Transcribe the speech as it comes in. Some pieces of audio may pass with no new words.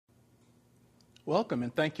Welcome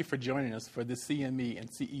and thank you for joining us for this CME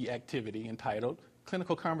and CE activity entitled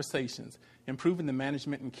Clinical Conversations, Improving the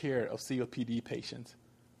Management and Care of COPD Patients.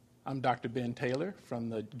 I'm Dr. Ben Taylor from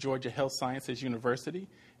the Georgia Health Sciences University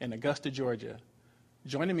in Augusta, Georgia.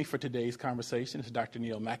 Joining me for today's conversation is Dr.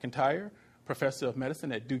 Neil MacIntyre, Professor of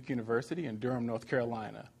Medicine at Duke University in Durham, North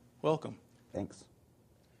Carolina. Welcome. Thanks.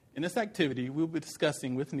 In this activity, we'll be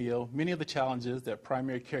discussing with Neil many of the challenges that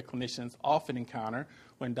primary care clinicians often encounter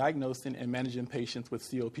when diagnosing and managing patients with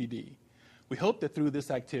COPD. We hope that through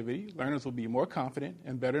this activity, learners will be more confident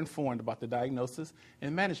and better informed about the diagnosis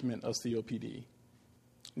and management of COPD.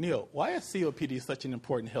 Neil, why is COPD such an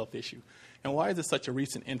important health issue, and why is there such a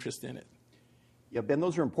recent interest in it? Yeah, Ben,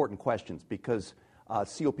 those are important questions because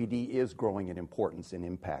COPD is growing in importance and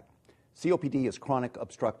impact. COPD is chronic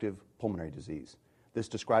obstructive pulmonary disease. This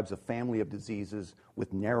describes a family of diseases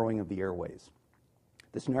with narrowing of the airways.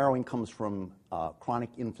 This narrowing comes from chronic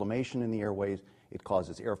inflammation in the airways. It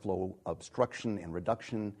causes airflow obstruction and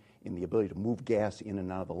reduction in the ability to move gas in and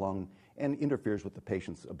out of the lung and interferes with the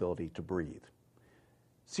patient's ability to breathe.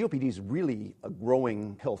 COPD is really a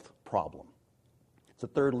growing health problem. It's the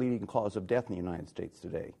third leading cause of death in the United States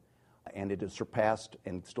today, and it has surpassed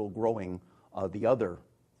and still growing the other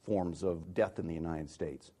forms of death in the United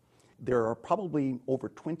States. There are probably over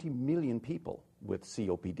 20 million people with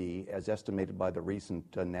COPD as estimated by the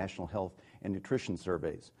recent National Health and Nutrition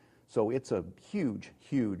surveys. So it's a huge,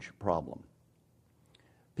 huge problem.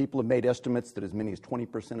 People have made estimates that as many as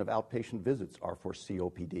 20% of outpatient visits are for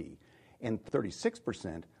COPD, and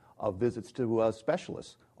 36% of visits to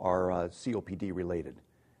specialists are COPD related.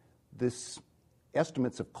 This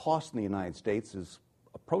estimates of cost in the United States is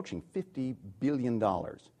approaching $50 billion.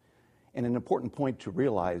 And an important point to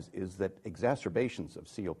realize is that exacerbations of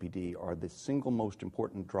COPD are the single most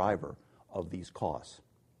important driver of these costs.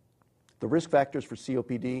 The risk factors for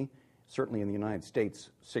COPD, certainly in the United States,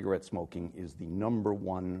 cigarette smoking is the number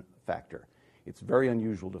one factor. It's very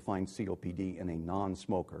unusual to find COPD in a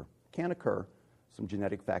non-smoker. Can occur. Some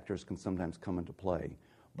genetic factors can sometimes come into play.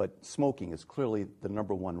 But smoking is clearly the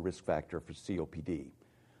number one risk factor for COPD.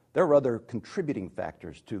 There are other contributing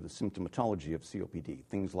factors to the symptomatology of COPD,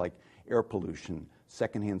 things like air pollution,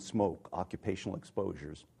 secondhand smoke, occupational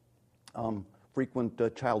exposures. Frequent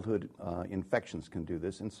childhood infections can do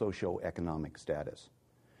this, and socioeconomic status.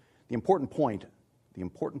 The important point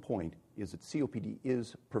is that COPD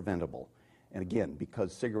is preventable. And again,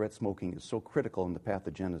 because cigarette smoking is so critical in the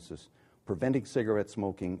pathogenesis, preventing cigarette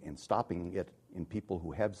smoking and stopping it in people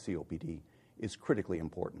who have COPD is critically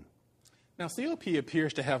important. Now, COPD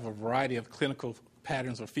appears to have a variety of clinical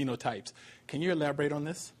patterns or phenotypes. Can you elaborate on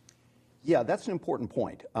this? Yeah, that's an important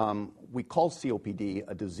point. We call COPD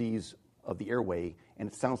a disease of the airway, and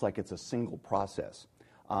it sounds like it's a single process,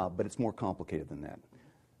 but it's more complicated than that.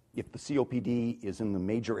 If the COPD is in the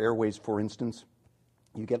major airways, for instance,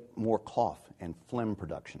 you get more cough and phlegm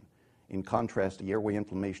production. In contrast, the airway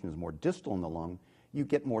inflammation is more distal in the lung. You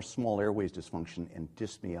get more small airways dysfunction and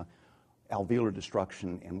dyspnea, alveolar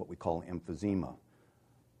destruction, and what we call emphysema.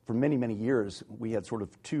 For many, many years, we had sort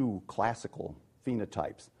of two classical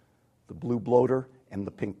phenotypes, the blue bloater and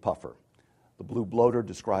the pink puffer. The blue bloater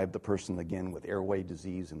described the person, again, with airway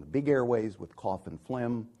disease in the big airways with cough and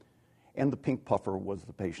phlegm, and the pink puffer was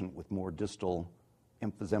the patient with more distal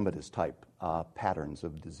emphysematous type patterns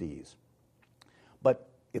of disease. But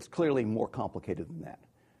it's clearly more complicated than that.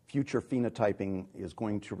 Future phenotyping is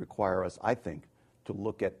going to require us, I think, to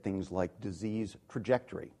look at things like disease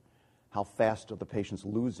trajectory. How fast are the patients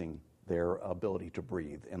losing their ability to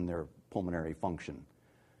breathe and their pulmonary function?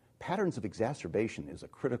 Patterns of exacerbation is a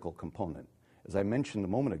critical component. As I mentioned a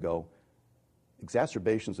moment ago,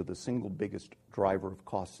 exacerbations are the single biggest driver of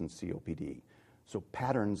costs in COPD. So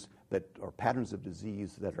patterns of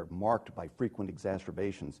disease that are marked by frequent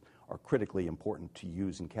exacerbations are critically important to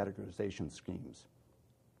use in categorization schemes.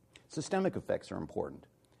 Systemic effects are important.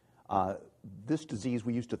 This disease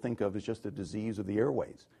we used to think of as just a disease of the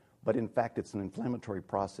airways, but in fact it's an inflammatory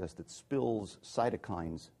process that spills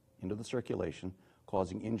cytokines into the circulation,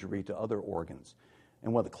 causing injury to other organs.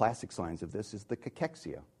 And one of the classic signs of this is the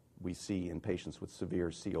cachexia we see in patients with severe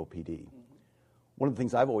COPD. One of the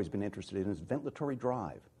things I've always been interested in is ventilatory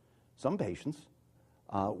drive. Some patients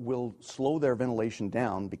will slow their ventilation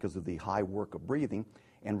down because of the high work of breathing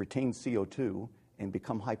and retain CO2 and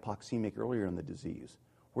become hypoxemic earlier in the disease,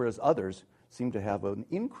 whereas others seem to have an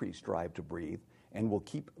increased drive to breathe and will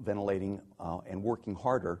keep ventilating and working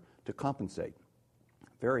harder to compensate.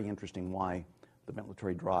 Very interesting why the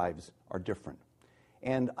ventilatory drives are different.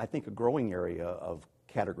 And I think a growing area of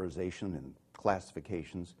categorization and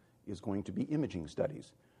classifications is going to be imaging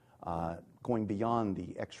studies. going beyond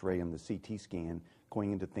the X-ray and the CT scan,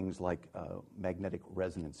 going into things like magnetic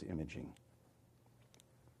resonance imaging.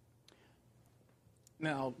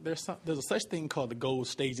 Now, there's a such thing called the GOLD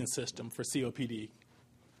staging system for COPD.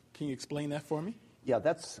 Can you explain that for me? Yeah,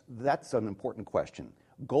 that's an important question.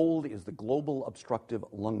 GOLD is the Global Obstructive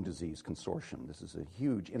Lung Disease Consortium. This is a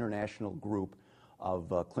huge international group of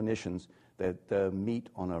clinicians that meet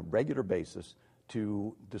on a regular basis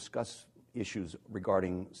to discuss issues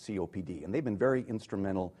regarding COPD. And they've been very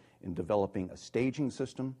instrumental in developing a staging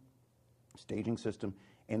system,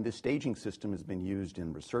 and this staging system has been used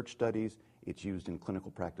in research studies, it's used in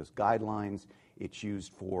clinical practice guidelines, it's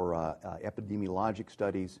used for epidemiologic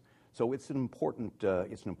studies. So it's an important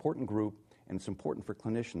group, and it's important for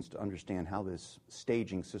clinicians to understand how this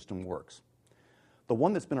staging system works. The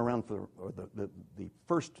one that's been around or the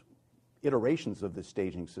first iterations of this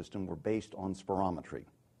staging system were based on spirometry.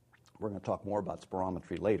 We're going to talk more about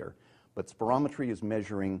spirometry later, but spirometry is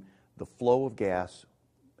measuring the flow of gas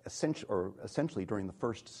essentially during the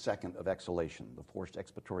first second of exhalation, the forced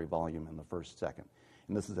expiratory volume in the first second.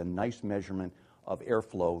 And this is a nice measurement of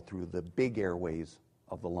airflow through the big airways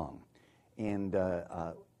of the lung. And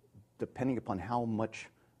depending upon how much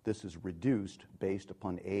this is reduced based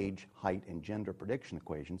upon age, height, and gender prediction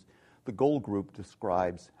equations, the GOLD group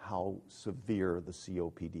describes how severe the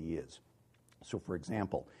COPD is. So for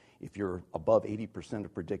example, if you're above 80%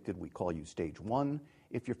 of predicted, we call you stage 1.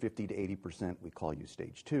 If you're 50 to 80%, we call you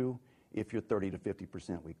stage 2. If you're 30 to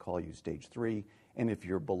 50%, we call you stage 3. And if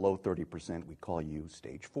you're below 30%, we call you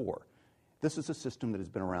stage 4. This is a system that has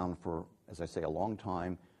been around for, as I say, a long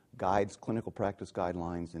time, guides clinical practice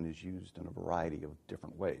guidelines, and is used in a variety of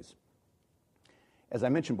different ways. As I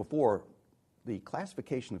mentioned before, the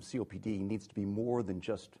classification of COPD needs to be more than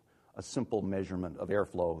just a simple measurement of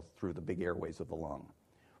airflow through the big airways of the lung.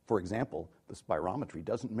 For example, the spirometry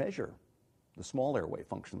doesn't measure the small airway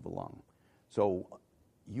function of the lung. So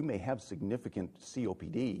you may have significant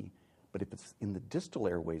COPD, but if it's in the distal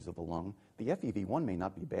airways of the lung, the FEV1 may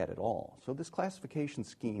not be bad at all. So this classification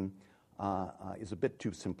scheme is a bit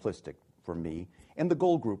too simplistic for me, and the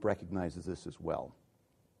GOLD group recognizes this as well,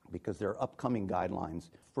 because there are upcoming guidelines,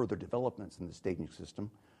 further developments in the staging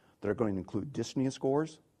system that are going to include dyspnea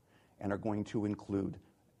scores and are going to include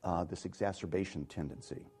this exacerbation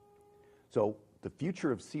tendency. So the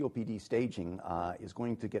future of COPD staging is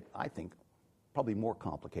going to get, I think, probably more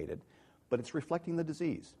complicated, but it's reflecting the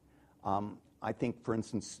disease. I think, for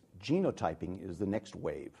instance, genotyping is the next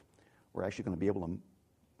wave. We're actually going to be able to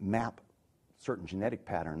map certain genetic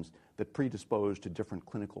patterns that predispose to different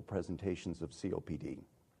clinical presentations of COPD.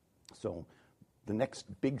 So the next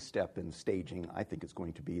big step in staging, I think, is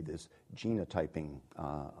going to be this genotyping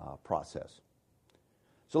process.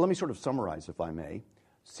 So let me sort of summarize, if I may.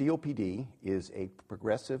 COPD is a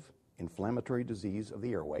progressive inflammatory disease of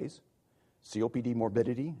the airways. COPD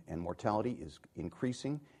morbidity and mortality is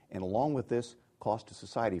increasing, and along with this, costs to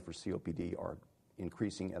society for COPD are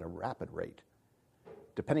increasing at a rapid rate.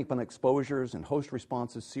 Depending upon exposures and host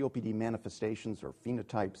responses, COPD manifestations or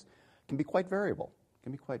phenotypes can be quite variable.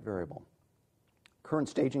 Current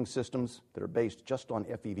staging systems that are based just on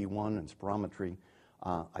FEV1 and spirometry,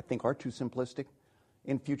 I think, are too simplistic.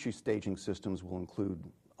 And future staging systems will include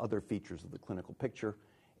other features of the clinical picture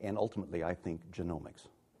and ultimately, I think, genomics.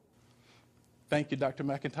 Thank you, Dr.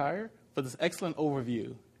 MacIntyre, for this excellent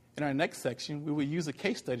overview. In our next section, we will use a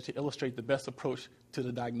case study to illustrate the best approach to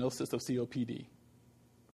the diagnosis of COPD.